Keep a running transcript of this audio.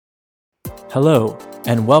Hello,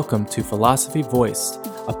 and welcome to Philosophy Voiced,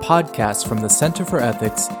 a podcast from the Center for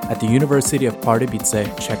Ethics at the University of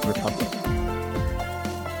Pardubice, Czech Republic.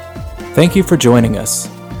 Thank you for joining us.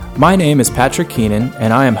 My name is Patrick Keenan,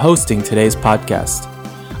 and I am hosting today's podcast.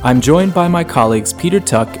 I'm joined by my colleagues Peter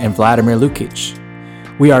Tuck and Vladimir Lukic.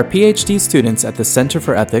 We are PhD students at the Center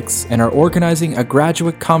for Ethics and are organizing a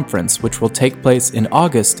graduate conference which will take place in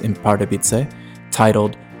August in Pardubice,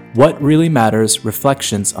 titled What Really Matters: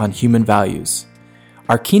 Reflections on Human Values.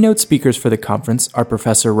 Our keynote speakers for the conference are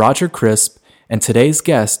Professor Roger Crisp and today's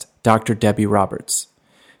guest, Dr. Debbie Roberts.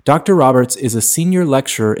 Dr. Roberts is a senior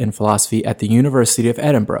lecturer in philosophy at the University of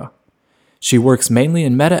Edinburgh. She works mainly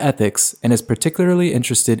in metaethics and is particularly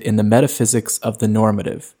interested in the metaphysics of the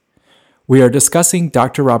normative. We are discussing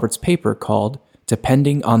Dr. Roberts' paper called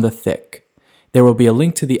Depending on the Thick. There will be a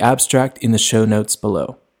link to the abstract in the show notes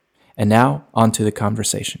below. And now, on to the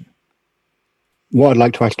conversation. What I'd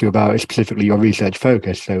like to ask you about is specifically your research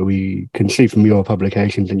focus. So we can see from your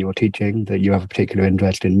publications and your teaching that you have a particular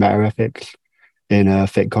interest in metaethics, in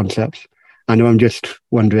thick concepts. And I'm just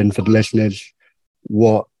wondering for the listeners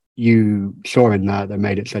what you saw in that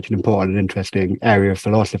made it such an important and interesting area of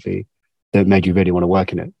philosophy that made you really want to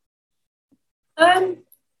work in it.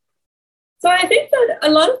 So I think that a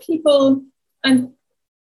lot of people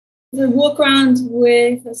walk around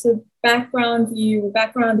with a sort of background view,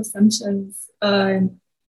 background assumptions. A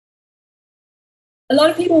lot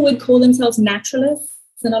of people would call themselves naturalists,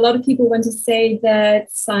 and a lot of people want to say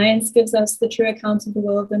that science gives us the true account of the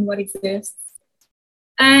world and what exists.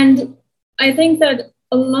 And I think that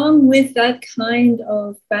along with that kind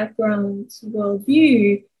of background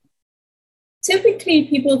worldview, typically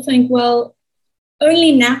people think, well,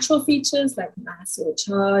 only natural features like mass or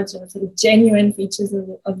charge or sort of genuine features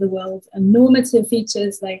of the world and normative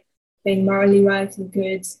features like being morally right or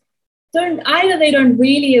good they don't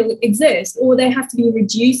really exist, or they have to be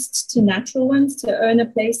reduced to natural ones to earn a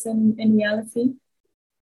place in reality.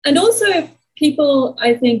 And also people,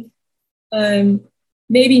 I think,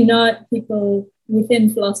 maybe not people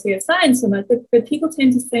within philosophy of science so much, but people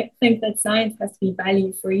tend to think that science has to be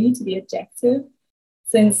value-free, to be objective,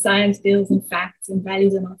 since science deals in facts and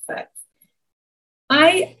values are not facts.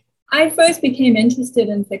 I first became interested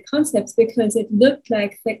in thick concepts because it looked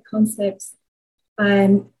like thick concepts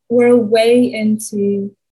were a way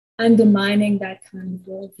into undermining that kind of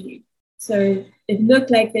worldview. So it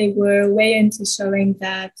looked like they were a way into showing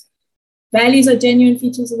that values are genuine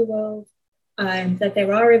features of the world, that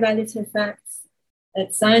there are evaluative facts,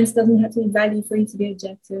 that science doesn't have to be value-free to be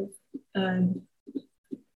objective. And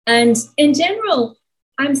in general,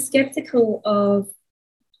 I'm skeptical of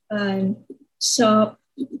sharp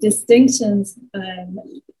distinctions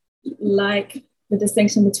like the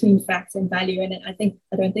distinction between facts and value. And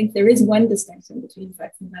I don't think there is one distinction between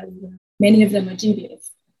facts and value. Many of them are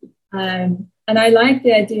dubious. And I like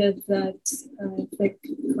the idea that thick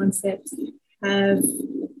concepts have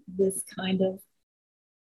this kind of,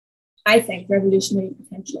 I think, revolutionary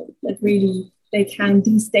potential, that really they can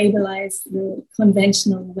destabilize the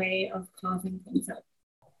conventional way of carving things up.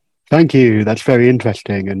 Thank you. That's very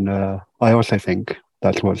interesting. And I also think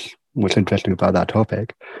that's what's interesting about that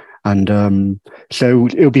topic. And so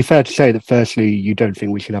it would be fair to say that firstly, you don't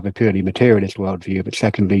think we should have a purely materialist worldview, but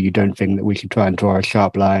secondly, you don't think that we should try and draw a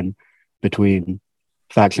sharp line between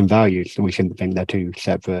facts and values. So we shouldn't think they're two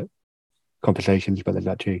separate conversations, but there's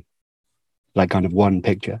actually like kind of one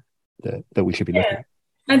picture that we should be looking at.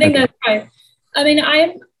 I think that's right. I mean,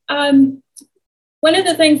 I'm one of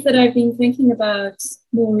the things that I've been thinking about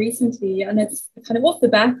more recently, and it's kind of off the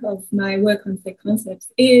back of my work on thick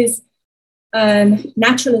concepts, is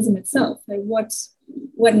naturalism itself, like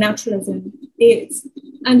what naturalism is.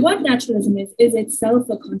 And what naturalism is itself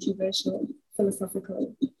a controversial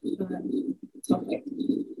philosophical topic.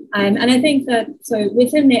 And I think that, so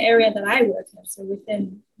within the area that I work in, so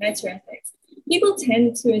within metaethics, people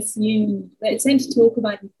tend to talk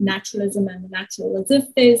about naturalism and the natural as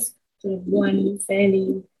if there's sort of one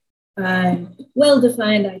fairly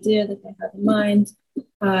well-defined idea that they have in mind.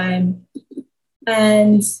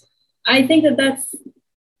 And I think that that's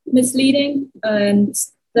misleading, and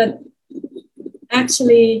that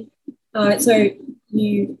actually,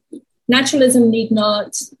 naturalism need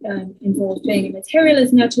not involve being a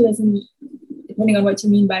materialist. Naturalism, depending on what you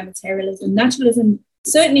mean by materialism, naturalism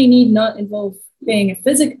certainly need not involve being a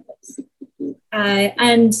physicalist.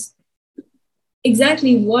 And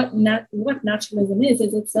exactly what naturalism is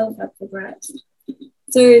itself up for grabs.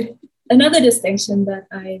 So another distinction that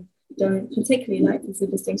I don't particularly like is the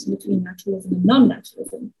distinction between naturalism and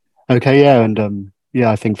non-naturalism. Okay, yeah, and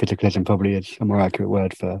I think physicalism probably is a more accurate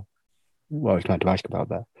word for what I was trying to ask about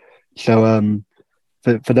there. So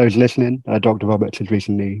for those listening, Dr. Roberts has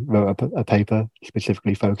recently wrote a paper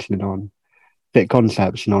specifically focusing on fit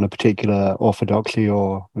concepts and on a particular orthodoxy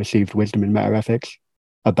or received wisdom in metaethics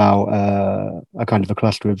about a kind of a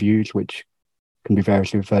cluster of views, which can be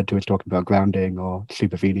variously referred to as talking about grounding or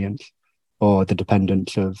supervenience or the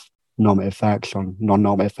dependence of normative facts on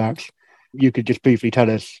non-normative facts. You could just briefly tell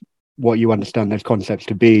us what you understand those concepts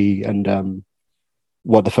to be and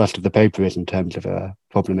what the thrust of the paper is in terms of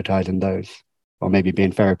problematizing those, or maybe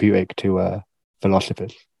being therapeutic to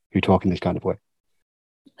philosophers who talk in this kind of way.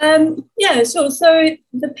 Yeah, sure. So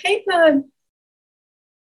the paper,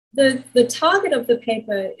 the target of the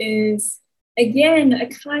paper is, again, a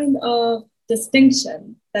kind of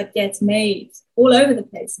distinction that gets made all over the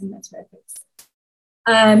place in metaethics.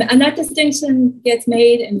 And that distinction gets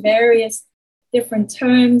made in various different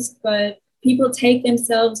terms, but people take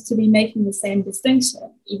themselves to be making the same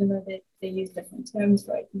distinction, even though they use different terms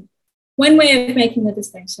for it. One way of making the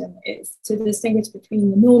distinction is to distinguish between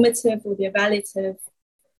the normative or the evaluative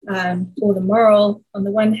or the moral on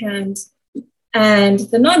the one hand, and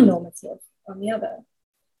the non-normative on the other.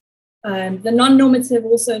 The non-normative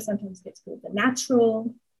also sometimes gets called the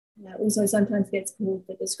natural, also sometimes gets called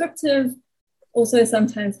the descriptive, also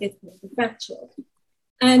sometimes gets called the factual.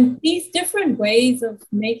 And these different ways of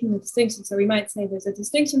making the distinction, so we might say there's a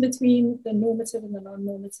distinction between the normative and the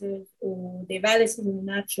non-normative, or the evaluative and the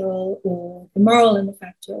natural, or the moral and the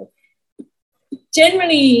factual.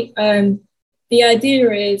 Generally, the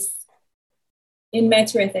idea is, in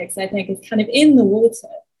metaethics, I think it's kind of in the water,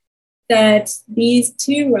 that these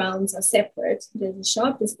two realms are separate. There's a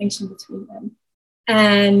sharp distinction between them,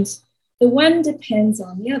 and the one depends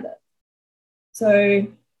on the other. So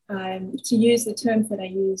to use the terms that I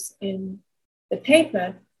use in the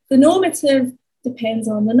paper, the normative depends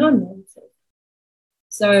on the non-normative.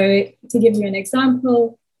 So to give you an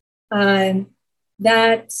example,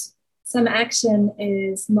 that some action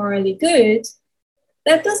is morally good,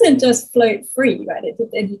 that doesn't just float free, right?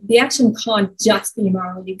 The action can't just be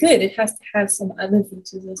morally good. It has to have some other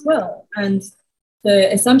features as well. And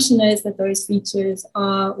the assumption is that those features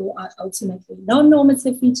are or are ultimately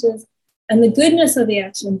non-normative features, and the goodness of the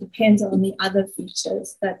action depends on the other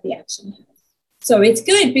features that the action has. So it's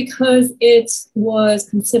good because it was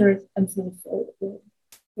considerate and thoughtful, or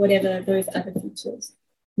whatever those other features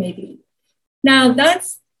may be. Now,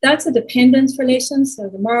 that's a dependence relation. So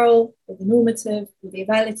the moral or the normative or the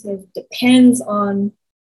evaluative depends on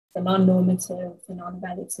the non-normative, the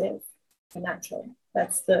non-evaluative, the natural.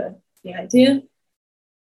 That's the idea.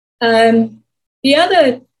 The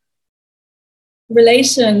other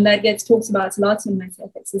relation that gets talked about a lot in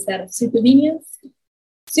metaethics is that of supervenience.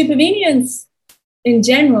 Supervenience in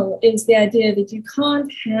general is the idea that you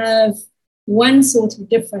can't have one sort of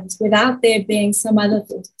difference without there being some other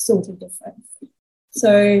sort of difference.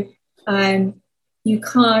 So you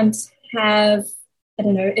can't have,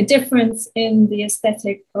 a difference in the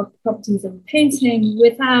aesthetic properties of a painting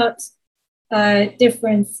without a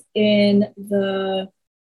difference in the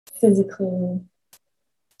physical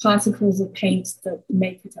particles of paint that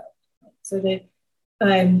make it up. So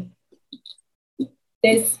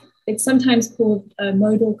it's sometimes called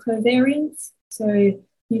modal covariance. So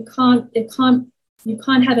you can't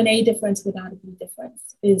have an A difference without a B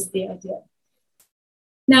difference is the idea.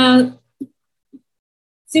 Now,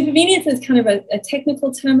 supervenience is kind of a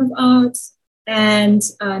technical term of art, and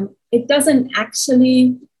it doesn't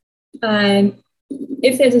actually,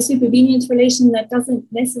 if there's a supervenience relation, that doesn't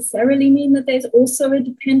necessarily mean that there's also a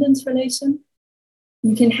dependence relation.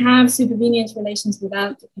 You can have supervenience relations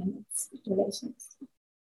without dependence relations.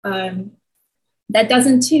 That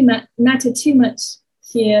doesn't matter too much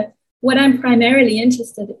here. What I'm primarily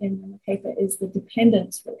interested in the paper is the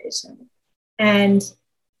dependence relation. And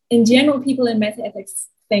in general, people in metaethics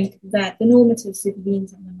think that the normative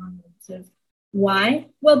supervenes on the non-normative. Why?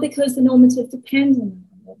 Well, because the normative depends on the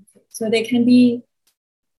non-normative. So there can be,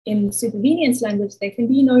 in supervenience language, there can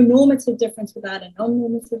be no normative difference without a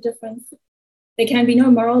non-normative difference. There can be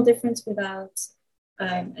no moral difference without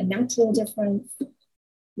a natural difference.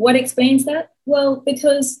 What explains that? Well,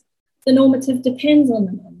 because the normative depends on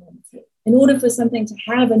the non-normative. In order for something to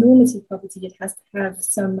have a normative property, it has to have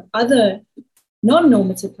some other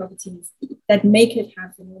non-normative properties that make it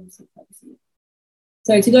have the normative property.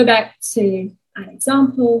 So to go back to an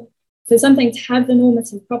example, for something to have the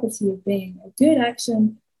normative property of being a good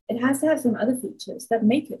action, it has to have some other features that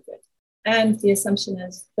make it good. And the assumption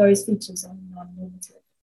is those features are non-normative.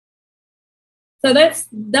 So that's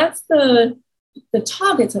the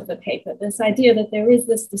target of the paper, this idea that there is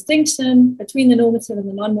this distinction between the normative and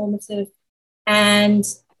the non-normative, and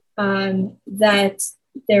that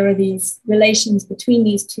there are these relations between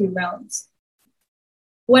these two realms.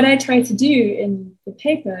 What I try to do in the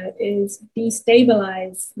paper is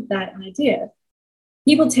destabilize that idea.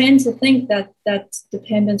 People tend to think that that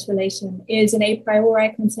dependence relation is an a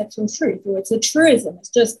priori conceptual truth, or it's a truism. It's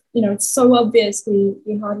just, it's so obvious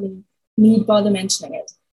we hardly need bother mentioning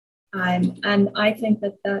it. And I think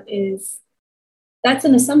that's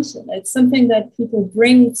an assumption. It's something that people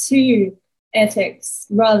bring to ethics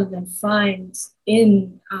rather than find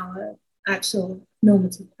in our actual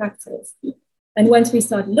normative practice. And once we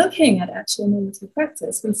start looking at actual normative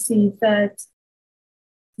practice, we see that,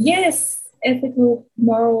 yes, ethical,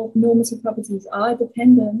 moral, normative properties are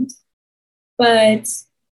dependent, but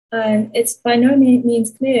it's by no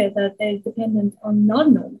means clear that they're dependent on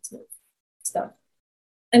non-normative stuff.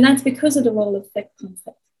 And that's because of the role of thick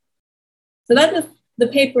concept. So that is the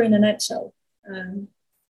paper in a nutshell.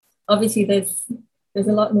 Obviously, there's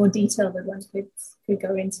a lot more detail that one could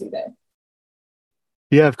go into there.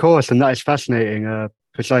 Yeah, of course, and that is fascinating,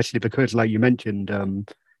 precisely because, like you mentioned,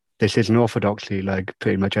 this is an orthodoxy. Like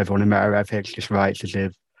pretty much everyone in meta-ethics just writes as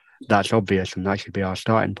if that's obvious and that should be our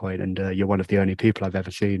starting point. And you're one of the only people I've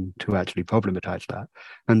ever seen to actually problematize that.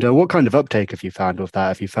 And what kind of uptake have you found with that?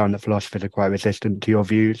 Have you found that philosophers are quite resistant to your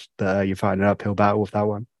views, that you find an uphill battle with that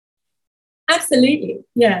one? Absolutely,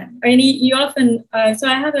 yeah. I mean, you often, so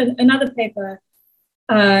I have another paper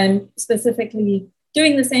specifically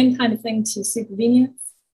doing the same kind of thing to supervenience.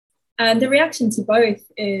 And the reaction to both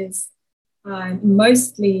is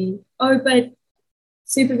mostly, but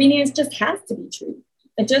supervenience just has to be true.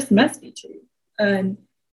 It just must be true. Of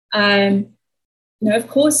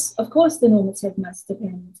course, the normative must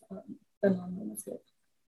depend on the non-normative.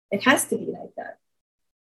 It has to be like that.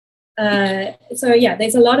 So yeah,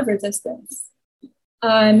 there's a lot of resistance.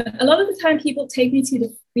 A lot of the time people take me to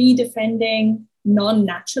be defending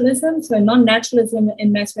non-naturalism. So non-naturalism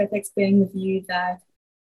in meta-ethics being the view that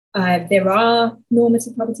there are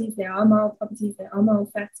normative properties, there are moral properties, there are moral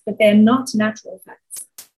facts, but they're not natural facts.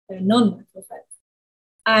 They're non-natural facts.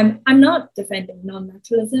 I'm not defending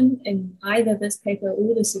non-naturalism in either this paper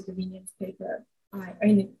or the supervenience paper. I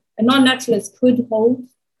mean, a non-naturalist could hold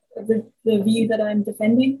the view that I'm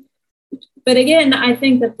defending. But again, I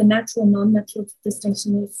think that the natural non-natural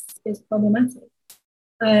distinction is problematic.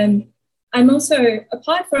 I'm also,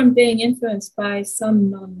 apart from being influenced by some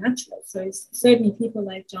non-naturalists, so certainly people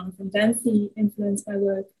like Jonathan Dempsey influenced my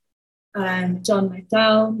work, John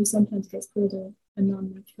McDowell, who sometimes gets called a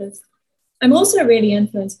non-naturalist. I'm also really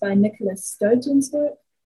influenced by Nicholas Sturgeon's work.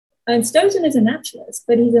 And Sturgeon is a naturalist,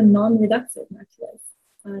 but he's a non-reductive naturalist.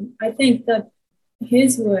 I think that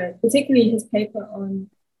his work, particularly his paper on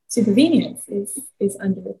supervenience, is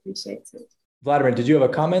underappreciated. Vladimir, did you have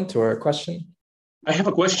a comment or a question? I have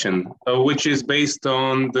a question, which is based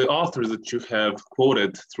on the authors that you have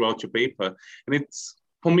quoted throughout your paper. And it's,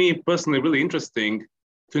 for me personally, really interesting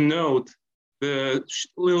to note the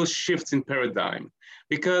little shifts in paradigm,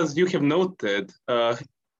 because you have noted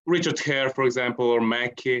Richard Hare, for example, or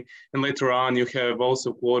Mackey, and later on you have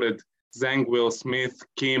also quoted Zangwill, Smith,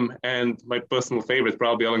 Kim, and my personal favorite,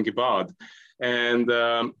 probably Alan Gibbard. And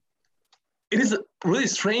it is really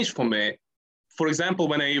strange for me. For example,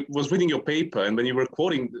 when I was reading your paper and when you were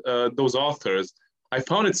quoting those authors, I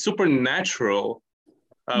found it supernatural,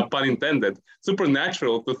 pun intended,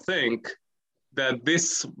 supernatural to think that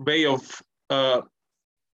this way of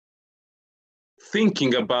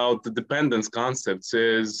thinking about the dependence concepts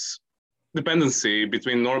is dependency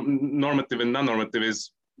between normative and non-normative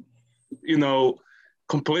is,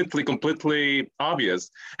 completely obvious.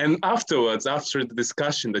 And afterwards, after the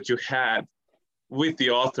discussion that you had with the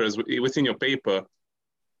authors within your paper,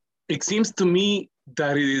 it seems to me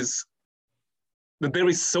that there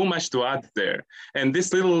is so much to add there. And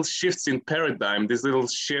these little shifts in paradigm, these little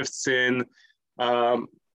shifts in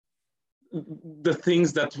the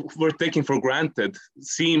things that were taken for granted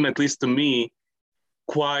seem, at least to me,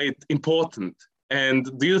 quite important.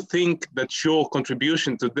 And do you think that your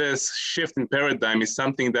contribution to this shift in paradigm is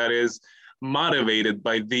something that is motivated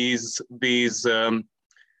by these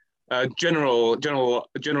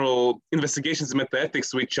general investigations in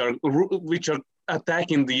metaethics, which are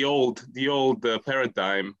attacking the old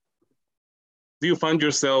paradigm? Do you find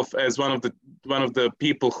yourself as one of the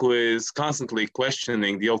people who is constantly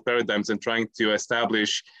questioning the old paradigms and trying to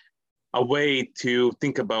establish a way to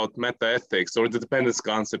think about metaethics or the dependence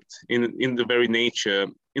concept in the very nature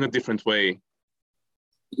in a different way?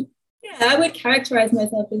 Yeah, I would characterize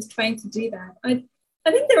myself as trying to do that. I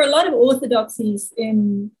think there are a lot of orthodoxies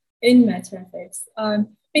in metaethics. And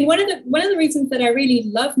one of the reasons that I really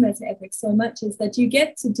love metaethics so much is that you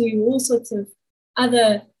get to do all sorts of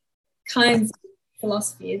other kinds of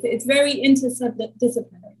philosophy. It's very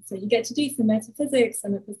interdisciplinary. So you get to do some metaphysics,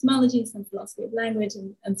 some epistemology, some philosophy of language,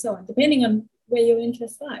 and so on, depending on where your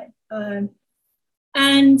interests lie.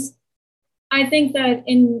 And I think that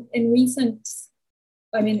in recent,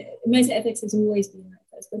 metaethics has always been like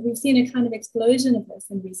this, but we've seen a kind of explosion of this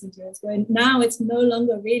in recent years, where now it's no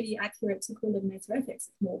longer really accurate to call it metaethics,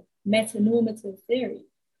 it's more metanormative theory.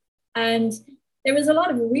 And there is a lot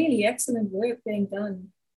of really excellent work being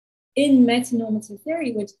done in metanormative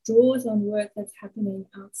theory, which draws on work that's happening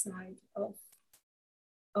outside of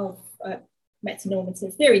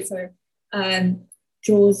metanormative theory. So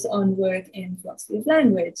draws on work in philosophy of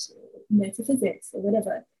language, metaphysics, or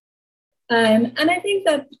whatever. And I think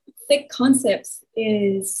that thick concepts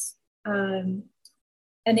is an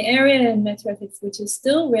area in metaethics which is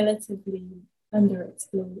still relatively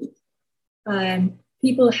underexplored.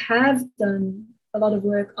 People have done a lot of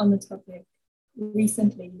work on the topic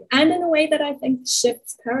recently, and in a way that I think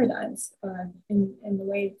shifts paradigms in the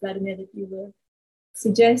way, Vladimir, that you were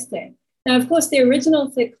suggesting. Now, of course, the original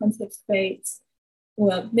thick concepts debate,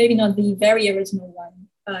 well, maybe not the very original one,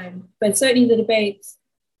 but certainly the debate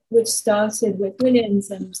which started with Williams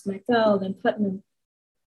and McDowell and Putnam,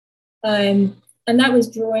 and that was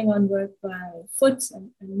drawing on work by Foote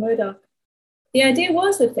and Murdoch. The idea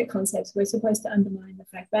was that thick concepts were supposed to undermine the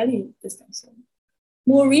fact-value distinction.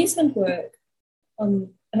 More recent work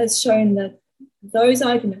has shown that those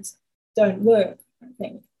arguments don't work, I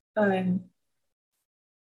think.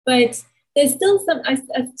 But there's still I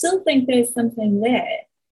still think there's something there.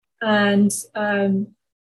 And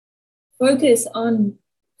focus on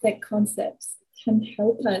thick concepts can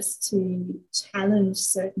help us to challenge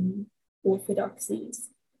certain orthodoxies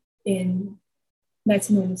in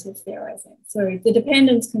metanormative theorizing. So the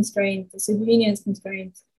dependence constraint, the supervenience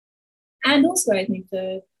constraint, and also I think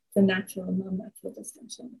the natural and non-natural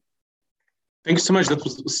distinction. Thank you so much. That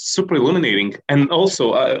was super illuminating. And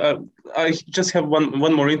also, I just have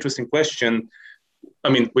one more interesting question,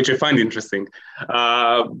 which I find interesting,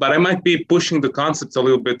 but I might be pushing the concepts a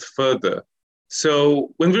little bit further.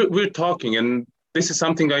 So when we're talking, and this is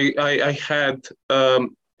something I had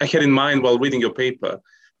in mind while reading your paper.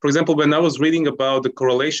 For example, when I was reading about the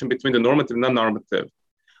correlation between the normative and non-normative,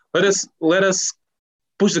 let us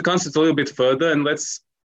push the concepts a little bit further, and let's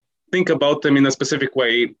think about them in a specific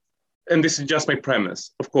way. And this is just my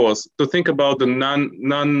premise, of course, to think about the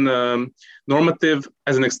non-normative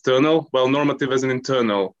as an external, while normative as an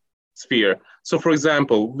internal sphere. So, for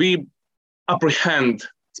example, we apprehend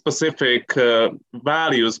specific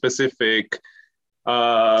values, specific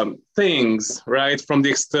things, right, from the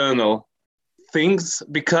external things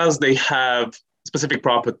because they have specific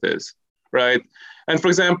properties, right? And for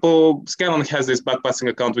example, Scanlon has this backpassing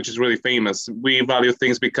account, which is really famous. We value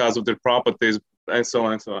things because of their properties, and so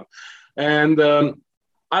on and so on. And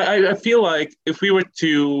I feel like if we were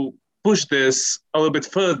to push this a little bit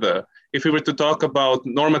further, if we were to talk about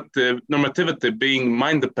normativity being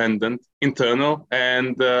mind-dependent, internal,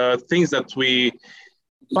 and things that we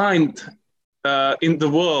find in the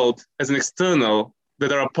world as an external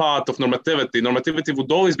that are a part of normativity. Normativity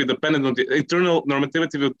would always be dependent on the internal,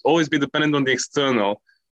 normativity would always be dependent on the external,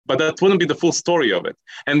 but that wouldn't be the full story of it.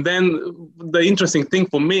 And then the interesting thing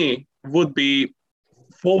for me would be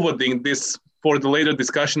forwarding this for the later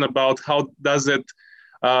discussion about how does it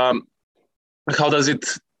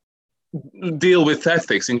deal with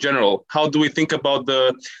ethics in general? How do we think about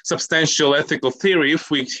the substantial ethical theory if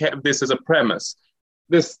we have this as a premise?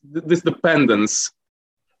 This dependence,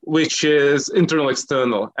 which is internal,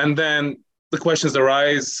 external. And then the questions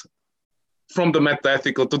arise from the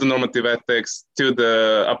meta-ethical to the normative ethics to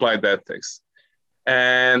the applied ethics.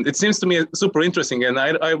 And it seems to me super interesting. And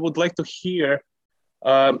I would like to hear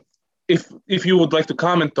if you would like to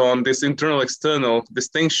comment on this internal-external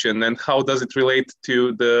distinction and how does it relate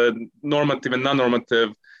to the normative and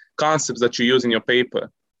non-normative concepts that you use in your paper.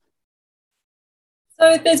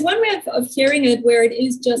 So there's one way of hearing it where it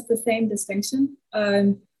is just the same distinction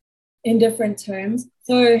in different terms.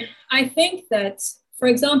 So I think that, for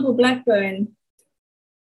example, Blackburn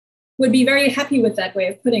would be very happy with that way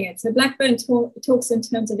of putting it. So Blackburn talks in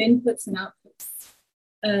terms of inputs and outputs.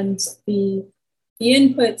 And the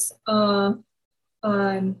inputs are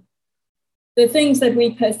the things that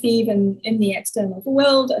we perceive in the external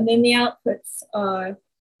world, and then the outputs are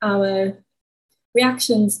our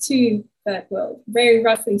reactions to that world, very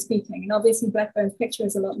roughly speaking. And obviously Blackburn's picture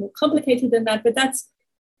is a lot more complicated than that, but that's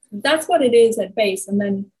what it is at base. And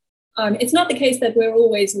then it's not the case that we're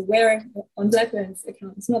always aware on Blackburn's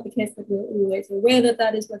account. It's not the case that we're always aware that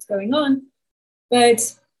that is what's going on,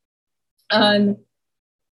 but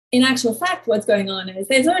in actual fact, what's going on is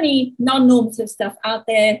there's only non-normative stuff out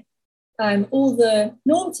there. All the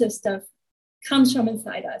normative stuff comes from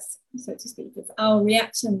inside us, so to speak. It's our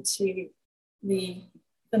reaction to the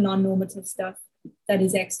non-normative stuff that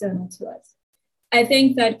is external to us. I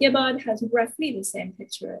think that Gibbard has roughly the same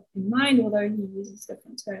picture in mind, although he uses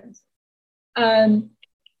different terms.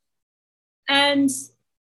 And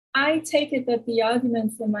I take it that the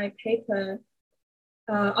arguments in my paper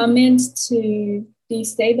are meant to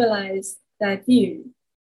destabilize that view.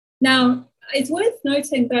 Now, it's worth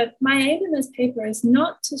noting that my aim in this paper is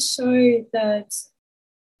not to show that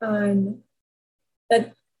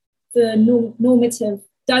that the normative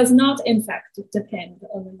does not, in fact, depend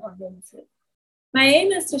on the non-normative. My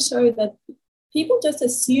aim is to show that people just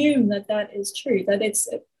assume that that is true, that it's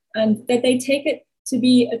and that they take it to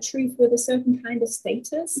be a truth with a certain kind of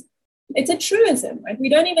status. It's a truism, right? We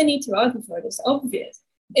don't even need to argue for it. It's obvious.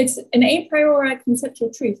 It's an a priori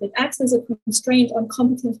conceptual truth. It acts as a constraint on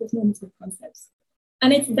competence with normative concepts.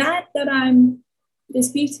 And it's that I'm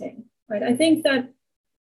disputing, right? I think that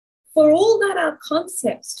for all that our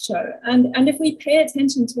concepts show, and if we pay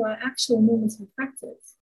attention to our actual normative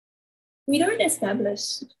practice, we don't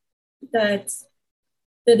establish that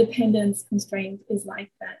the dependence constraint is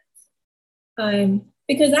like that.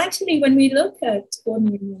 Because actually, when we look at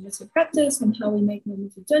ordinary normative practice and how we make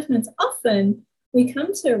normative judgments, often we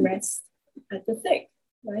come to rest at the thick,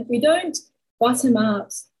 right? We don't bottom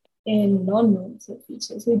out in non-normative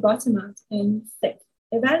features. We bottom out in thick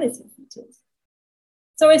evaluative features.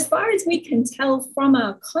 So as far as we can tell from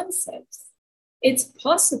our concepts, it's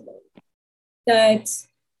possible that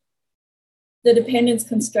the dependence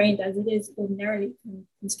constraint as it is ordinarily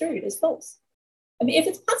construed is false. I mean, if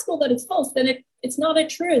it's possible that it's false, then it's not a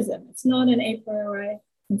truism. It's not an a priori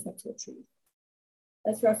conceptual truth.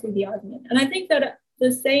 That's roughly the argument. And I think that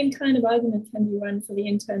the same kind of argument can be run for the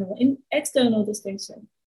internal and external distinction.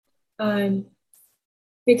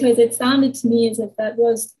 Because it sounded to me as if that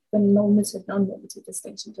was the normative, non-normative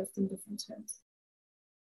distinction, just in different terms.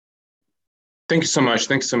 Thank you so much.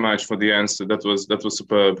 Thanks so much for the answer. That was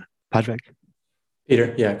superb. Patrick?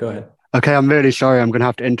 Peter, yeah, go ahead. Okay, I'm really sorry. I'm going to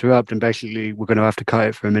have to interrupt, and basically we're going to have to cut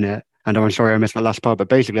it for a minute. And I'm sorry I missed my last part, but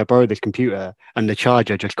basically I borrowed this computer and the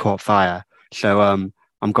charger just caught fire. So I'm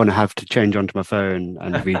going to have to change onto my phone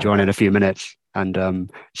and rejoin in a few minutes.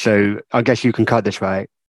 And so I guess you can cut this, right?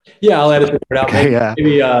 Yeah, I'll edit it out. Okay,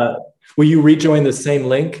 maybe will you rejoin the same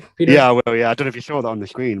link, Peter? Yeah, I will. Yeah, I don't know if you saw that on the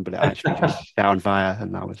screen, but it actually just set on fire,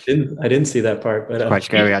 and that was. I didn't see that part, but quite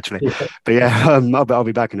scary actually. Yeah. But yeah, I'll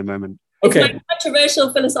be back in a moment. Okay. It's my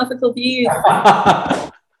controversial philosophical views.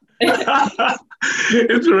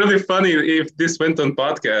 It's really funny if this went on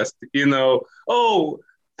podcast,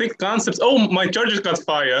 think concepts. Oh, my charger got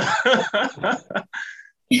fire.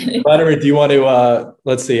 Vladimir, do you want to,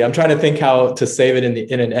 let's see, I'm trying to think how to save it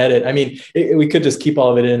in an edit. I mean, we could just keep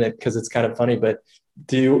all of it in it because it's kind of funny, but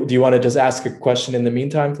do you want to just ask a question in the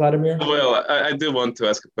meantime, Vladimir? Well, I do want to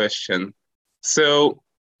ask a question. So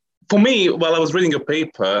for me, while I was reading your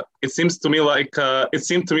paper, it seemed to me like a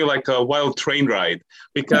wild train ride,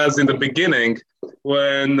 because in the beginning,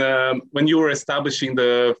 when you were establishing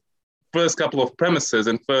the first couple of premises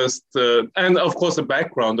and of course the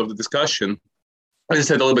background of the discussion, as I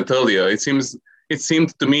said a little bit earlier, it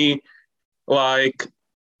seemed to me like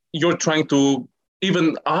you're trying to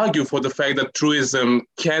even argue for the fact that truism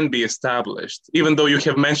can be established, even though you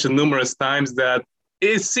have mentioned numerous times that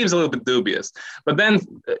it seems a little bit dubious. But then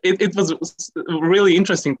it was really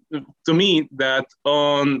interesting to me that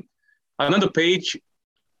on another page,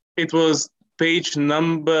 it was page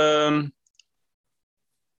number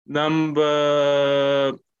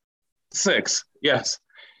 6. Yes,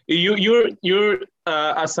 you're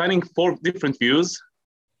assigning 4 different views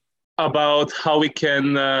about how we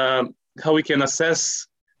can assess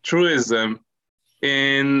truism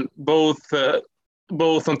in both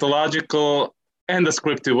ontological and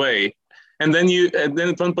descriptive way. And then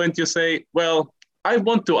at one point you say, well, I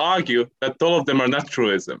want to argue that all of them are not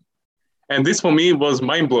truism. And this for me was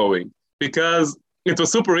mind-blowing, because it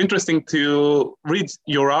was super interesting to read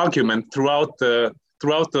your argument throughout the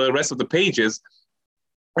rest of the pages.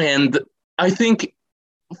 And I think,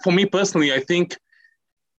 for me personally, I think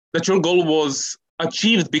that your goal was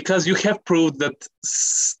achieved because you have proved that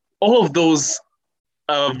all of those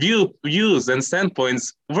views and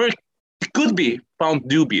standpoints could be found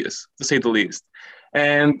dubious, to say the least.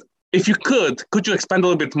 And if you could you expand a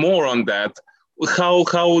little bit more on that?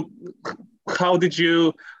 How did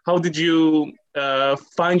you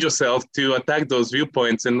find yourself to attack those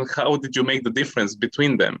viewpoints, and how did you make the difference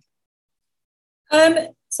between them?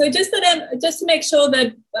 So just to make sure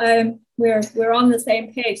that we're on the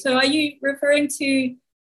same page. So are you referring to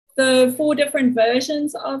the 4 different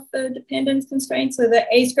versions of the dependence constraint? So the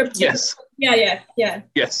A script. Yes. Yeah.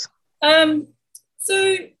 Yes.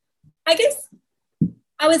 So I guess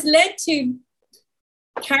I was led to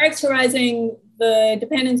characterizing the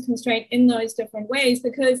dependence constraint in those different ways,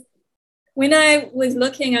 because when I was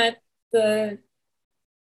looking at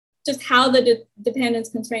just how the dependence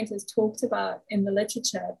constraint is talked about in the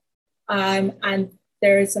literature, and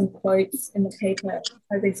there are some quotes in the paper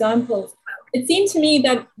as examples, it seemed to me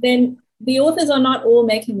that then the authors are not all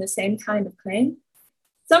making the same kind of claim.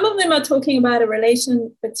 Some of them are talking about a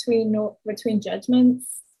relation between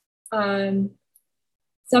judgments.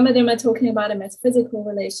 Some of them are talking about a metaphysical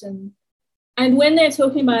relation. And when they're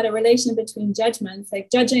talking about a relation between judgments, like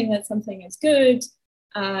judging that something is good,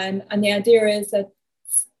 and the idea is that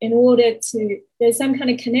there's some kind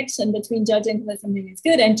of connection between judging that something is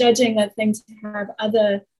good and judging that things have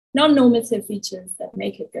other non-normative features that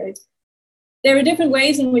make it good. There are different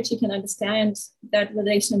ways in which you can understand that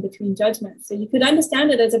relation between judgments. So you could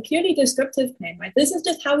understand it as a purely descriptive claim, right? This is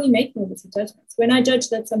just how we make normative judgments. When I judge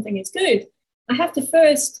that something is good, I have to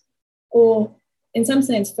first, or in some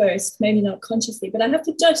sense first, maybe not consciously, but I have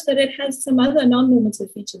to judge that it has some other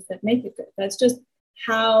non-normative features that make it good. That's just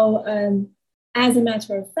how, as a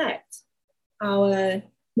matter of fact, our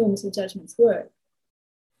normative judgments work.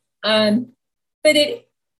 But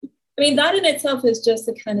that in itself is just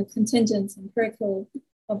a kind of contingent empirical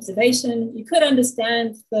observation. You could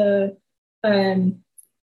understand the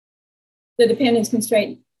dependence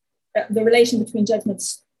constraint, the relation between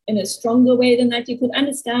judgments in a stronger way than that. You could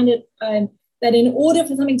understand it that in order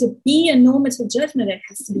for something to be a normative judgment, it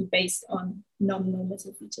has to be based on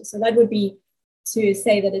non-normative features. So that would be to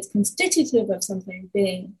say that it's constitutive of something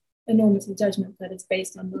being a normative judgment that is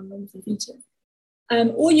based on non-normative features.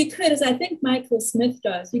 Or you could, as I think Michael Smith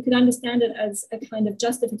does, you could understand it as a kind of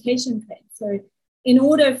justification claim. So in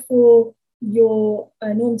order for your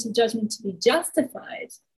normative judgment to be justified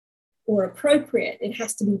or appropriate, it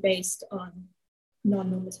has to be based on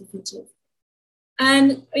non-normative features.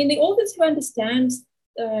 And the authors who understand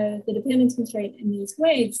the dependence constraint in these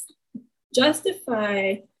ways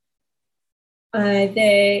justify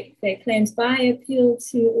their claims by appeal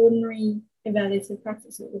to ordinary evaluative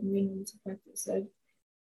practice or ordinary normative practice. So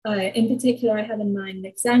in particular, I have in mind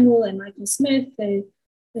Nick Zangwill and Michael Smith. They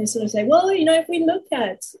sort of say, well, if we look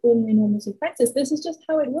at ordinary normative practice, this is just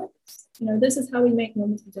how it works. This is how we make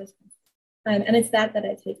normative judgments. And it's that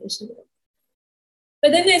I take issue with.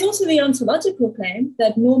 But then there's also the ontological claim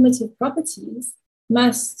that normative properties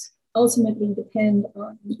must ultimately depend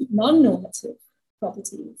on non-normative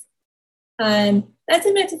properties. That's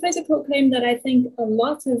a metaphysical claim that I think a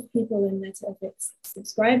lot of people in metaethics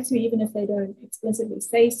subscribe to, even if they don't explicitly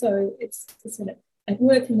say so. It's sort of at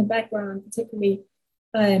work in the background, particularly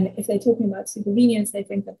if they're talking about supervenience, they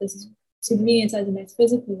think that this is supervenience as a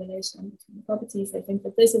metaphysical relation between properties. They think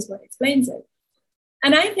that this is what explains it.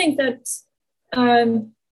 And I think that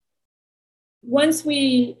once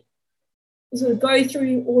we sort of go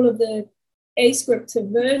through all of the ascriptive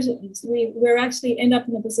versions, we're actually end up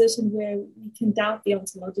in a position where we can doubt the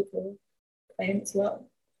ontological claim as well.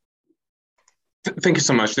 Thank you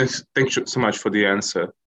so much. Thank you so much for the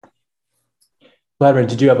answer. Vladimir,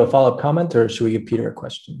 did you have a follow-up comment, or should we give Peter a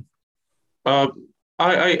question? I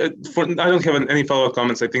don't have any follow-up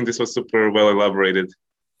comments. I think this was super well elaborated.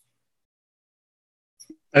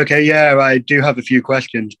 Okay, yeah, I do have a few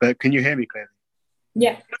questions, but can you hear me clearly?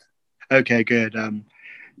 Yeah. Okay, good.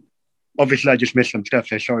 Obviously, I just missed some stuff,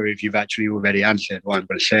 so sorry if you've actually already answered what I'm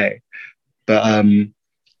going to say. But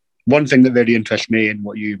one thing that really interests me in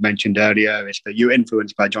what you mentioned earlier is that you're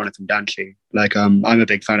influenced by Jonathan Dancy. I'm a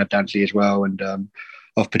big fan of Dancy as well, and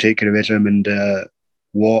of particularism, and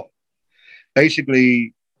what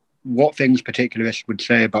things particularists would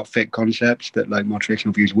say about fit concepts that more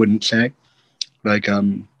traditional views wouldn't say,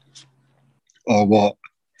 or what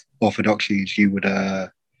orthodoxies you would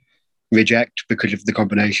reject because of the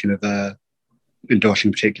combination of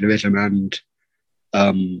endorsing particularism and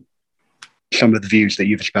some of the views that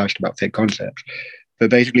you've espoused about fit concepts. But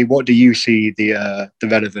basically, what do you see the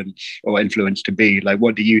relevance or influence to be?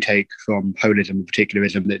 What do you take from holism and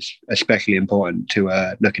particularism that's especially important to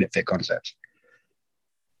looking at fit concepts?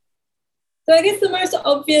 So I guess the most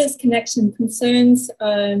obvious connection concerns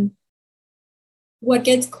what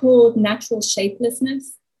gets called natural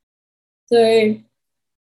shapelessness. So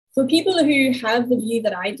for people who have the view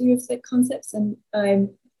that I do of thick concepts, and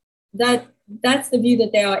that's the view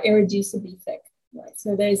that they are irreducibly thick, right?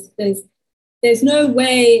 So there's no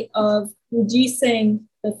way of reducing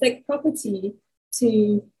the thick property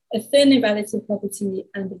to a thin evaluative property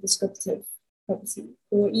and a descriptive property,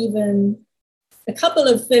 or even a couple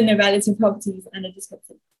of thin evaluative properties and a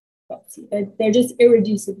descriptive property. They're just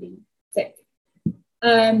irreducibly thick.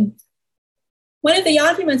 One of the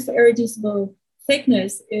arguments for irreducible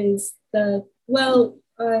thickness is that, well,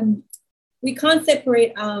 we can't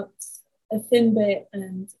separate out a thin bit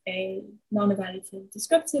and a non-evaluative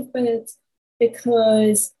descriptive bit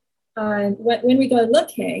because when we go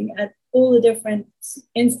looking at all the different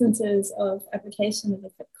instances of application of a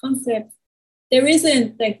thick concept, there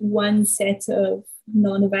isn't like one set of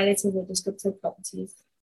non-evaluative or descriptive properties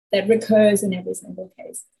that recurs in every single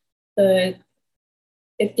case.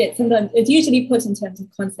 It's usually put in terms of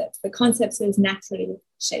concepts. The concept is naturally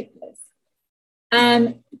shapeless.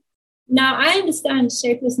 Now, I understand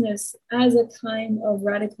shapelessness as a kind of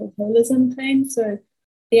radical holism claim. So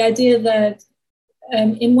the idea that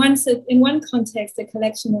in one context, a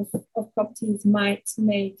collection of properties might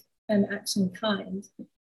make an action kind,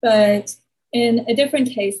 but in a different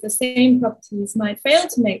case, the same properties might fail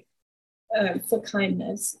to make for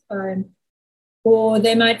kindness, or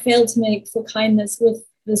they might fail to make for kindness with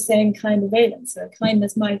the same kind of valence. So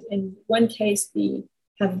kindness might in one case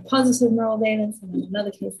have a positive moral valence and in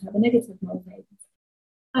another case have a negative moral valence.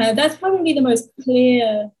 That's probably the most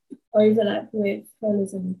clear overlap with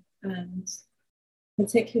holism and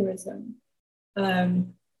particularism.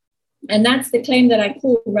 And that's the claim that I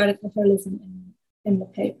call radical holism in the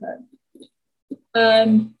paper.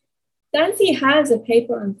 Dancy has a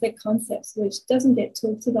paper on thick concepts, which doesn't get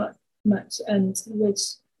talked about much and which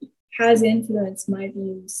has influenced my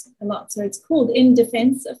views a lot. So it's called In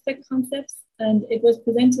Defense of Thick Concepts, and it was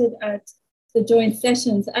presented at the joint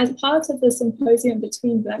sessions as part of the symposium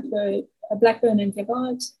between Blackburn and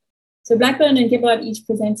Gibbard. So Blackburn and Gibbard each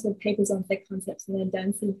presented papers on thick concepts, and then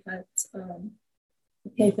Dancy had a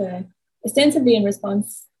paper ostensibly in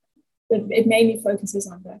response, but it mainly focuses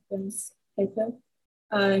on Blackburn's paper.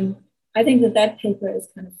 I think that paper is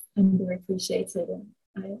kind of underappreciated,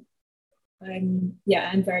 and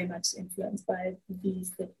I'm very much influenced by the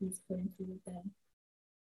views that he's putting forward there.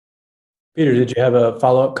 Peter, did you have a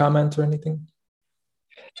follow-up comment or anything?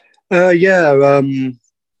 I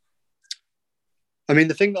mean,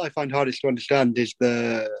 the thing that I find hardest to understand is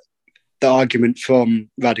the argument from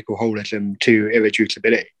radical holism to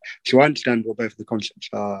irreducibility. So I understand what both of the concepts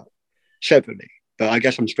are separately, but I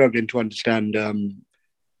guess I'm struggling to understand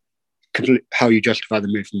how you justify the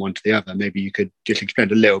move from one to the other. Maybe you could just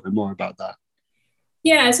explain a little bit more about that.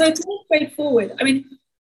 Yeah, so it's more straightforward. I mean,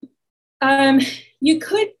 you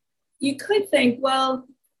could think, well,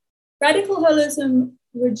 radical holism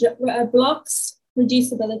blocks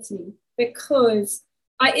reducibility because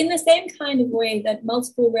in the same kind of way that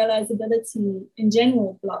multiple realizability in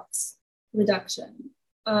general blocks reduction.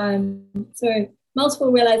 So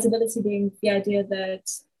multiple realizability being the idea that,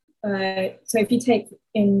 so if you take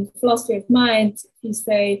in philosophy of mind, you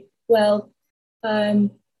say, well,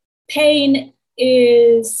 pain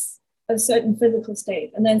is a certain physical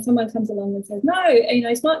state. And then someone comes along and says, no,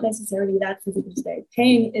 it's not necessarily that physical state.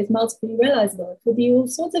 Pain is multiply realizable. It could be all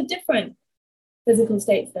sorts of different physical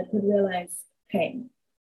states that could realize pain.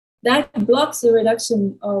 That blocks the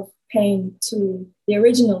reduction of pain to the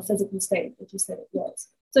original physical state that you said it was.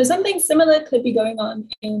 So something similar could be going on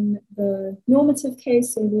in the normative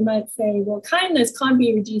case. So we might say, well, kindness can't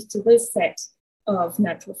be reduced to this set of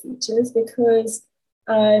natural features because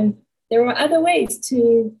there are other ways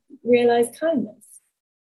to realize kindness.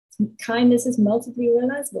 Kindness is multiply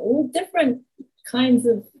realizable. All different kinds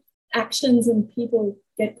of actions and people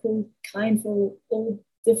get called kind for all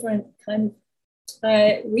different kind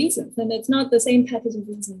of reasons. And it's not the same package of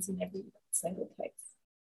reasons in every single case.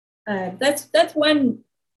 That's one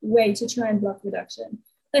way to try and block reduction.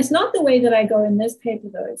 That's not the way that I go in this paper,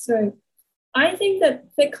 though. So I think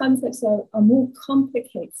that thick concepts are more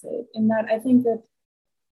complicated in that I think that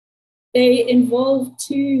they involve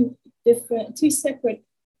two separate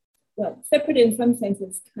in some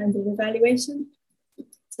senses, kinds of evaluation.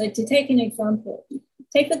 So to take an example,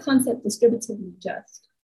 take the concept distributively just.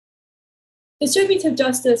 Distributive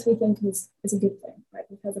justice, we think, is a good thing, right?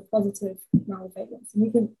 It has a positive moral valence.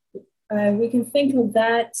 And we can think of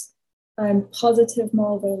that positive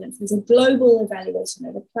moral valence as a global evaluation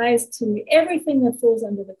that applies to everything that falls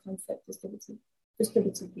under the concept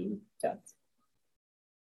distributively just.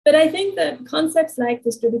 But I think that concepts like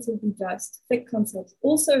distributively just, thick concepts,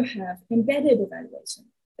 also have embedded evaluation.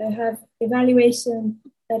 They have evaluation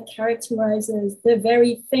that characterizes the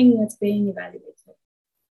very thing that's being evaluated.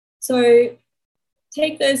 So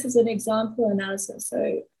take this as an example analysis.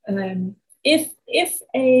 So if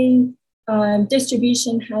a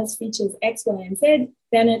distribution has features X, Y, and Z,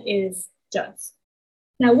 then it is just.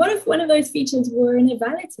 Now, what if one of those features were an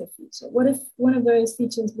evaluative feature? What if one of those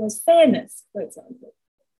features was fairness, for example?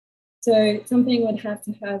 So something would have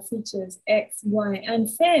to have features X, Y, and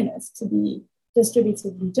fairness to be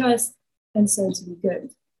distributively just, and so to be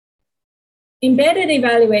good. Embedded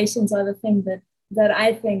evaluations are the thing that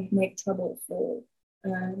I think make trouble for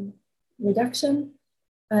reduction,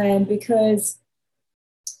 because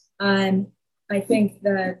I think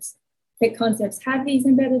that thick concepts have these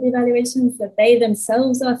embedded evaluations, that they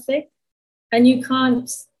themselves are thick, and you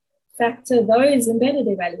can't factor those embedded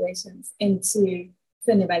evaluations into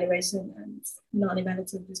thin evaluation and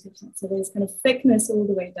non-evaluative description. So there's kind of thickness all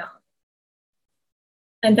the way down.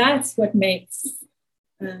 And that's what makes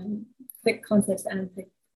thick concepts and thick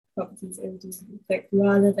properties irreducibly thick,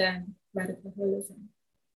 rather than radical holism.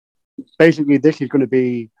 Basically, this is going to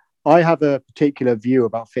be, I have a particular view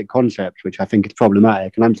about thick concepts, which I think is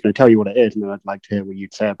problematic, and I'm just going to tell you what it is, and then I'd like to hear what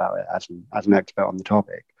you'd say about it as an expert on the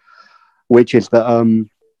topic, which is that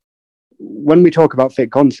when we talk about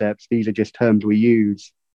thick concepts, these are just terms we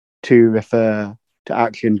use to refer to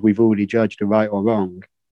actions we've already judged are right or wrong,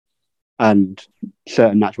 and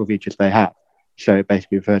certain natural features they have. So it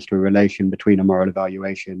basically refers to a relation between a moral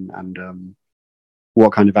evaluation and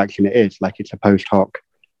what kind of action it is, like it's a post hoc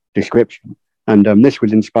description. And this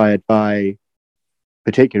was inspired by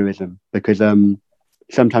particularism, because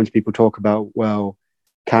sometimes people talk about, well,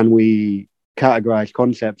 can we categorize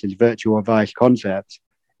concepts as virtue or vice concepts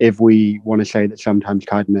if we want to say that sometimes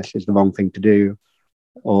kindness is the wrong thing to do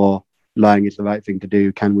or lying is the right thing to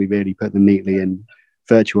do? Can we really put them neatly in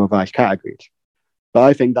virtue or vice categories? But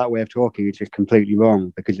I think that way of talking is just completely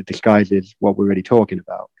wrong, because it disguises what we're really talking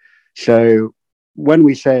about. So when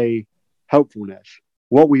we say helpfulness,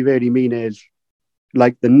 what we really mean is,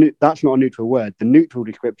 like, that's not a neutral word. The neutral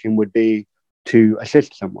description would be to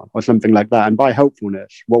assist someone or something like that. And by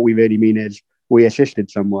helpfulness, what we really mean is we assisted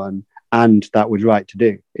someone and that was right to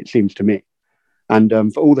do, it seems to me. And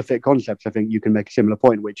for all the thick concepts, I think you can make a similar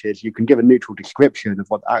point, which is you can give a neutral description of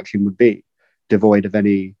what the action would be, devoid of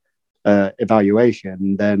any evaluation.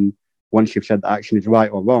 And then once you've said the action is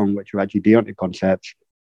right or wrong, which are actually deontic concepts,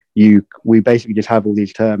 we basically just have all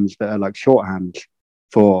these terms that are like shorthand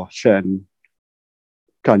for certain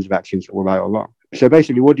kinds of actions that were right or wrong. So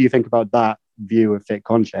basically, what do you think about that view of thick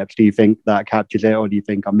concepts? Do you think that captures it, or do you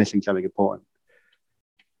think I'm missing something important?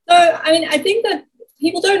 So, I mean, I think that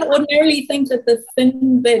people don't ordinarily think that the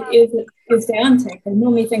thin bit is deontic. They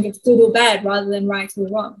normally think it's good or bad rather than right or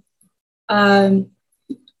wrong. And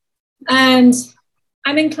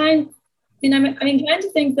I'm inclined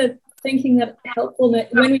to think that thinking that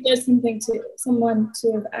helpfulness, when we judge someone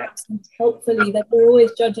to act helpfully, that we're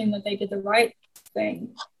always judging that they did the right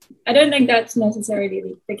thing. I don't think that's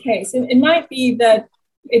necessarily the case. It might be that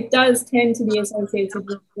it does tend to be associated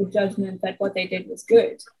with the judgment that what they did was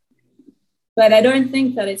good. But I don't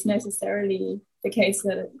think that it's necessarily the case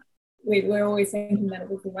that we're always thinking that it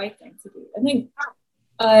was the right thing to do. I think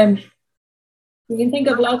you can think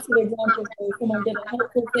of lots of examples where someone did a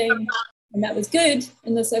helpful thing and that was good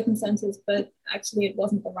in the circumstances, but actually it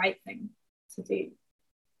wasn't the right thing to do.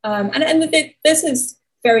 This is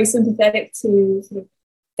very sympathetic to sort of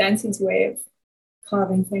Dancy's way of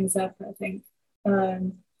carving things up, I think.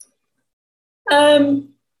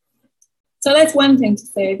 So that's one thing to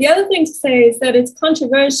say. The other thing to say is that it's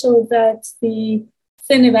controversial that the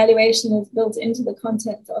thin evaluation is built into the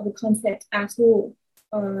content of the concept at all.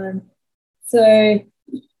 I'm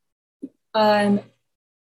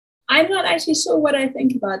not actually sure what I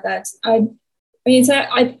think about that.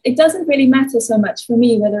 It doesn't really matter so much for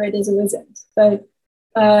me whether it is or isn't. But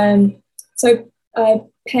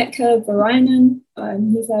Pekka Vaarainen,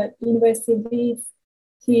 he's at University of Leeds.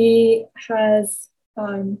 He has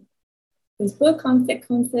his book on thick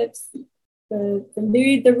concepts, the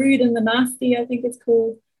rude and the nasty, I think it's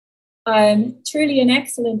called. Truly an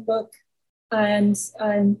excellent book. And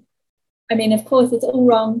of course, it's all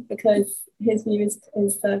wrong because his view is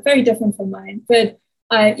very different from mine. But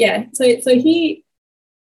so he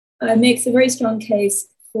makes a very strong case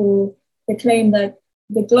for the claim that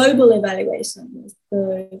the global evaluation is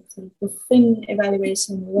the thin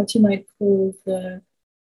evaluation, or what you might call the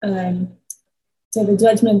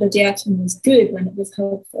judgment that the action was good when it was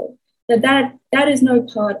helpful. That is no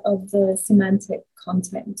part of the semantic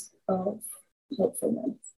content of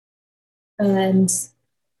helpfulness. And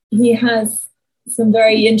he has some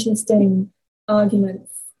very interesting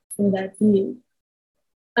arguments for that view.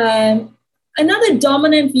 Another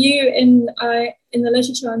dominant view in the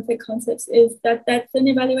literature on thick concepts is that thin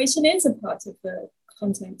evaluation is a part of the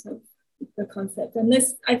content of the concept. And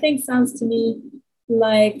this, I think, sounds to me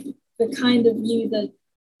like the kind of view that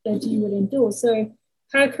you would endorse. So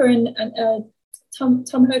Herker and Tom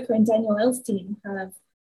Herker and Daniel Elstein have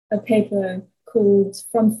a paper called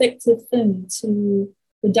From Thick to Thin to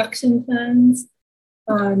Reduction Plans.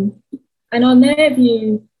 And on their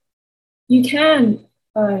view, you can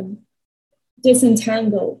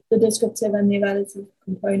disentangle the descriptive and the evaluative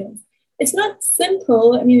components. It's not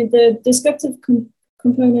simple. I mean, the descriptive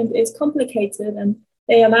component is complicated, and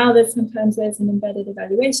they allow that sometimes there's an embedded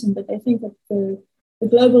evaluation, but they think that the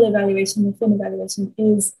global evaluation, the thin evaluation,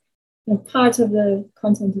 is part of the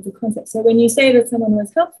content of the concept. So when you say that someone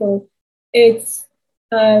was helpful, it's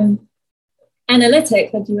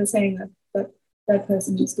analytic that you were saying that that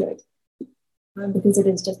person is good, because it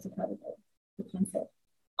is just a part of the concept.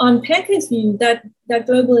 On Pecker's view, that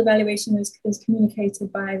global evaluation is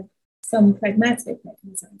communicated by some pragmatic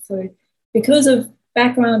mechanism. So because of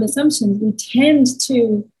background assumptions, we tend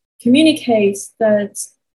to communicate that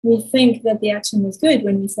we think that the action was good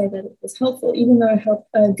when we say that it was helpful, even though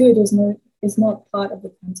good is not part of the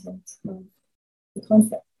content of the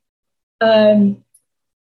concept. I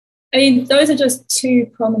mean, those are just two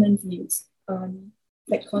prominent views on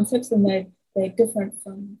like concepts, and they're different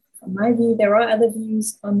from my view. There are other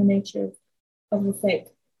views on the nature of the thick.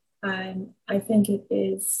 I think it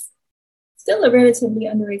is still a relatively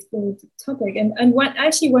underexplored topic. And one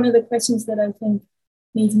of the questions that I think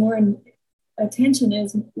needs more attention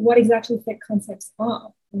is what exactly thick concepts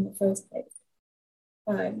are in the first place.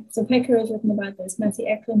 So Pecker has written about this, Matty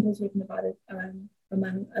Eklund has written about it,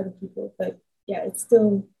 among other people, but yeah, it's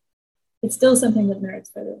still something that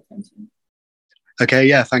merits further attention. Okay,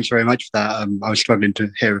 yeah, thanks very much for that. I was struggling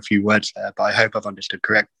to hear a few words there, but I hope I've understood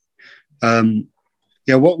correctly.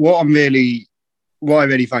 What I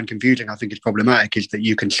really find confusing, I think is problematic, is that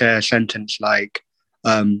you can say a sentence like,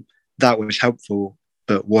 that was helpful,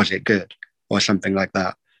 but was it good? Or something like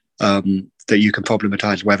that. That you can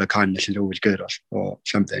problematize whether kindness is always good or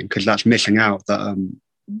something, because that's missing out that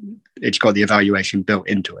it's got the evaluation built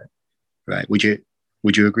into it, right? Would you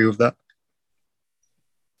agree with that?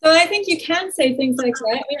 So I think you can say things like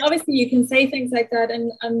that. I mean, obviously you can say things like that,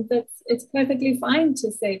 and it's perfectly fine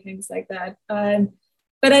to say things like that.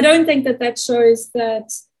 But I don't think that shows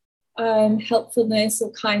that helpfulness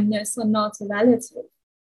or kindness are not evaluative.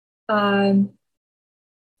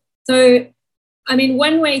 So, I mean,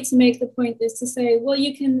 one way to make the point is to say, well,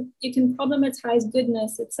 you can problematize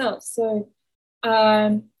goodness itself. So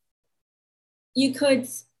you could.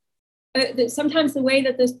 Sometimes the way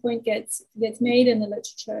that this point gets made in the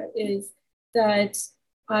literature is that,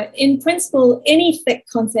 in principle, any thick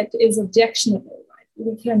concept is objectionable. Right?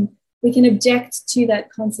 We can object to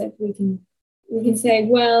that concept. We can say,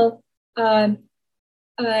 well,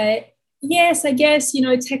 yes, I guess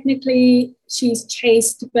technically she's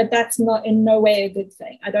chaste, but that's not in no way a good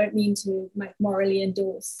thing. I don't mean to morally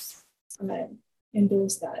endorse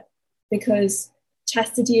that, because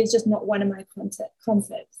chastity is just not one of my concepts.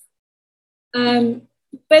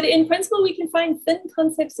 But in principle, we can find thin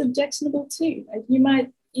concepts objectionable too. Like you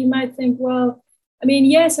might think, well, I mean,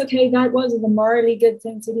 yes, okay, that was the morally good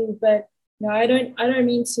thing to do, but I don't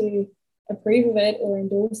mean to approve of it or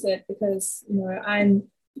endorse it because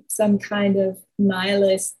I'm some kind of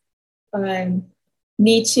nihilist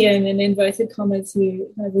Nietzschean in inverted commas who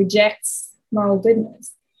kind of rejects moral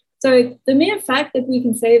goodness. So the mere fact that we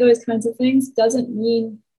can say those kinds of things doesn't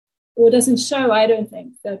mean, or doesn't show, I don't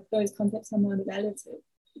think, that those concepts are not evaluative.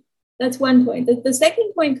 That's one point. The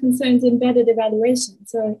second point concerns embedded evaluation.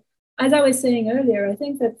 So as I was saying earlier, I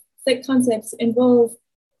think that thick concepts involve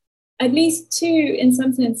at least two, in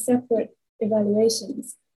some sense, separate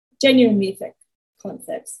evaluations, genuinely thick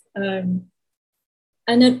concepts. And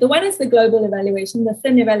the one is the global evaluation, the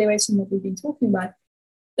thin evaluation that we've been talking about.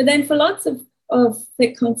 But then for lots of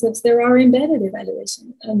thick concepts, there are embedded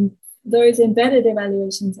evaluations. And those embedded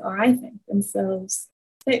evaluations are, I think, themselves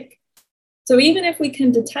thick. So even if we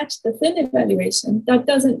can detach the thin evaluation, that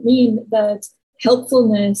doesn't mean that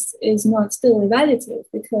helpfulness is not still evaluative,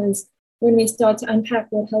 because when we start to unpack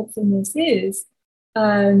what helpfulness is,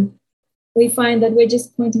 we find that we're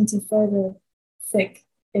just pointing to further thick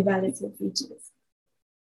evaluative features.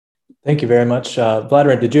 Thank you very much.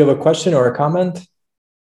 Vladimir, did you have a question or a comment?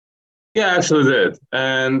 Yeah, I actually did.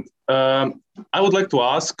 And I would like to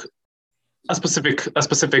ask a specific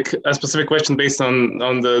question based on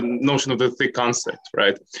the notion of the thick concept,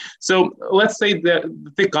 right? So let's say that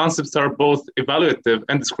the thick concepts are both evaluative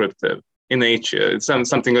and descriptive in nature. It's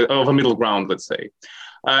something of a middle ground, let's say.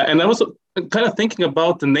 And I was kind of thinking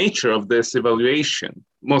about the nature of this evaluation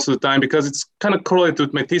most of the time, because it's kind of correlated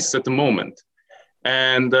with my thesis at the moment.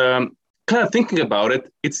 And kind of thinking about it,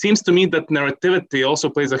 it seems to me that narrativity also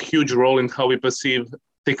plays a huge role in how we perceive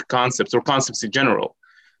thick concepts or concepts in general.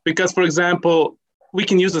 Because, for example, we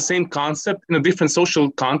can use the same concept in a different social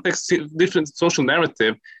context, different social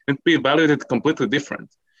narrative, and be evaluated completely different.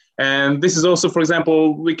 And this is also, for example,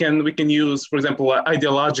 we can use, for example,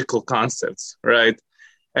 ideological concepts, right?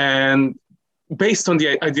 And based on the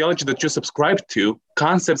ideology that you subscribe to,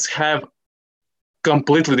 concepts have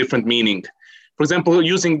completely different meaning. For example,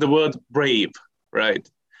 using the word brave, right?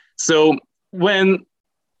 So when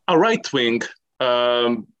a right wing,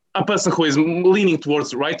 a person who is leaning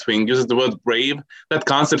towards right wing uses the word brave, that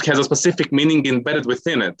concept has a specific meaning embedded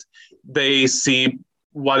within it. They see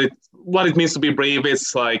what it means to be brave.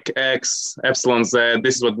 It's like X, epsilon, Z.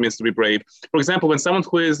 This is what it means to be brave. For example, when someone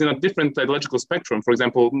who is in a different ideological spectrum, for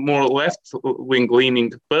example, more left-wing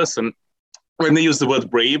leaning person, when they use the word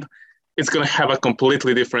brave, it's going to have a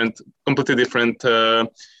completely different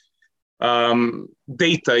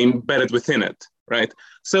data embedded within it, right?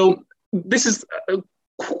 So this is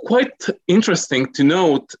quite interesting to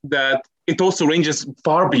note that it also ranges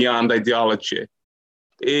far beyond ideology.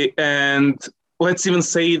 And let's even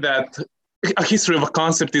say that a history of a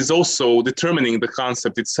concept is also determining the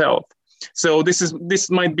concept itself. So this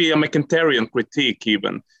might be a McIntyrean critique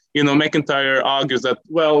even. You know, McIntyre argues that,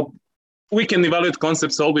 well, we can evaluate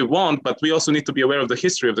concepts all we want, but we also need to be aware of the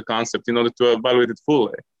history of the concept in order to evaluate it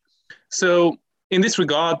fully. So in this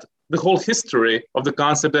regard, the whole history of the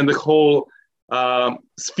concept and the whole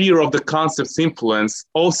sphere of the concept's influence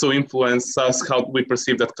also influence us how we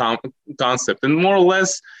perceive that concept. And more or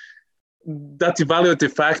less, that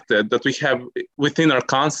evaluative factor that we have within our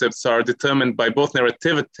concepts are determined by both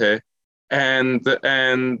narrativity and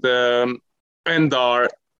our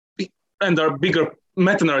bigger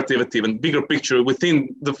meta-narrativity, even bigger picture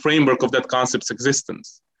within the framework of that concept's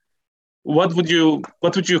existence. What would you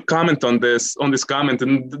comment on this comment,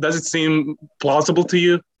 and does it seem plausible to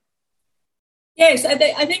you? Yes,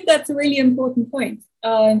 I think that's a really important point.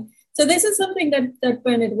 So this is something that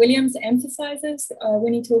Bernard Williams emphasizes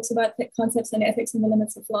when he talks about thick concepts and ethics and the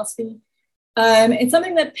limits of philosophy. It's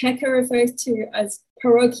something that Pecker refers to as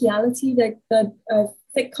parochiality, that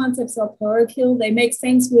thick concepts are parochial. They make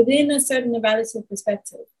sense within a certain evaluative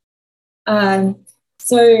perspective. And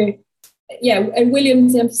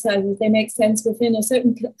Williams emphasizes they make sense within a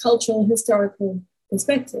certain cultural, historical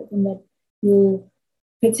perspective, and that your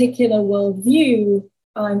particular worldview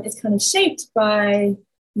is kind of shaped by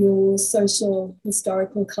your social,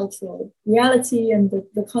 historical, cultural reality, and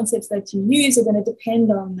the concepts that you use are going to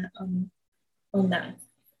depend on that.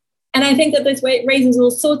 And I think that this raises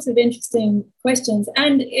all sorts of interesting questions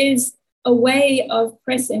and is a way of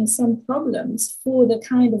pressing some problems for the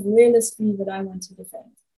kind of realist view that I want to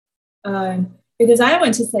defend. Because I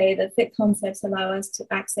want to say that thick concepts allow us to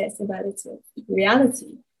access evaluative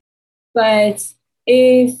reality. But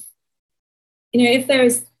if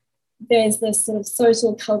there's this sort of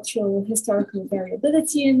social, cultural, historical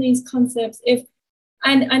variability in these concepts,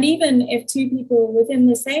 and even if two people within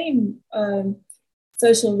the same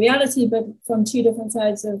social reality, but from two different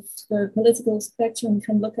sides of the political spectrum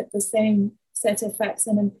can look at the same set of facts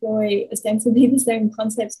and employ ostensibly the same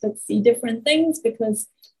concepts, but see different things because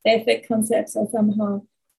their thick concepts are somehow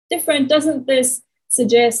different, doesn't this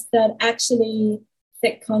suggest that actually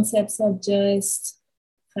thick concepts are just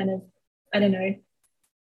kind of, I don't know,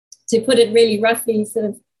 to put it really roughly, sort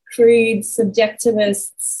of crude,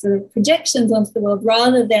 subjectivist sort of projections onto the world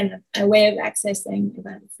rather than a way of accessing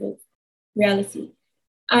evaluative reality?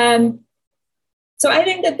 So I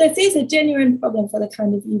think that this is a genuine problem for the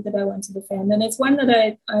kind of view that I want to defend. And it's one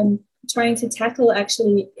that I'm trying to tackle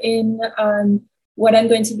actually in what I'm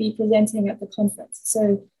going to be presenting at the conference.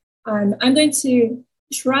 So I'm going to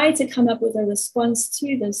try to come up with a response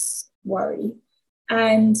to this worry.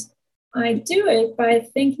 And I do it by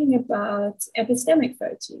thinking about epistemic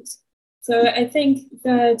virtues. So I think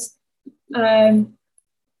that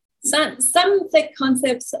some thick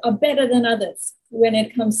concepts are better than others when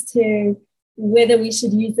it comes to whether we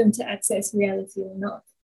should use them to access reality or not.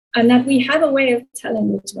 And that we have a way of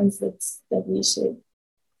telling which ones that we should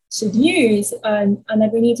use, and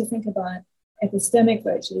that we need to think about epistemic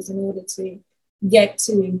virtues in order to get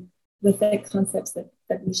to the thick concepts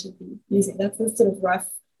that we should be using. That's a sort of rough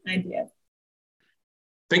idea.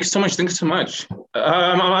 Thank you so much. Thank you so much.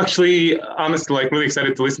 I'm actually, honestly, really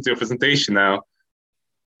excited to listen to your presentation now.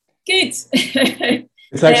 Good.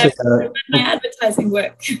 It's actually my advertising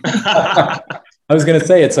work. I was going to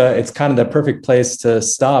say it's kind of the perfect place to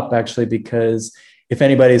stop, actually, because if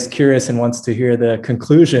anybody's curious and wants to hear the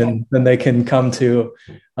conclusion, then they can come to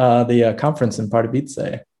the conference in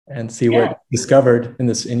Pardubice and see what discovered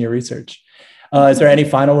in your research. Is there any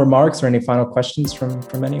final remarks or any final questions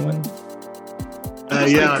from anyone?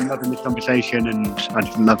 I'm loving this conversation, and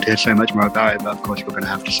I'd love to hear so much more about it, but of course we're going to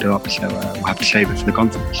have to stop, so we'll have to save it for the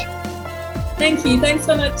conference. Thank you. Thanks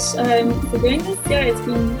so much for doing this. Yeah, it's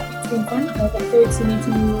been fun. I look forward to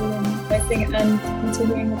meeting you in person and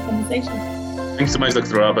continuing the conversation. Thanks so much,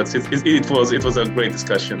 Dr. Roberts. It was a great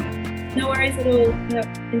discussion. No worries at all.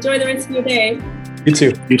 Enjoy the rest of your day. You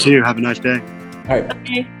too. You too. Have a nice day. All right.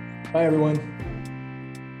 Bye. Bye, everyone.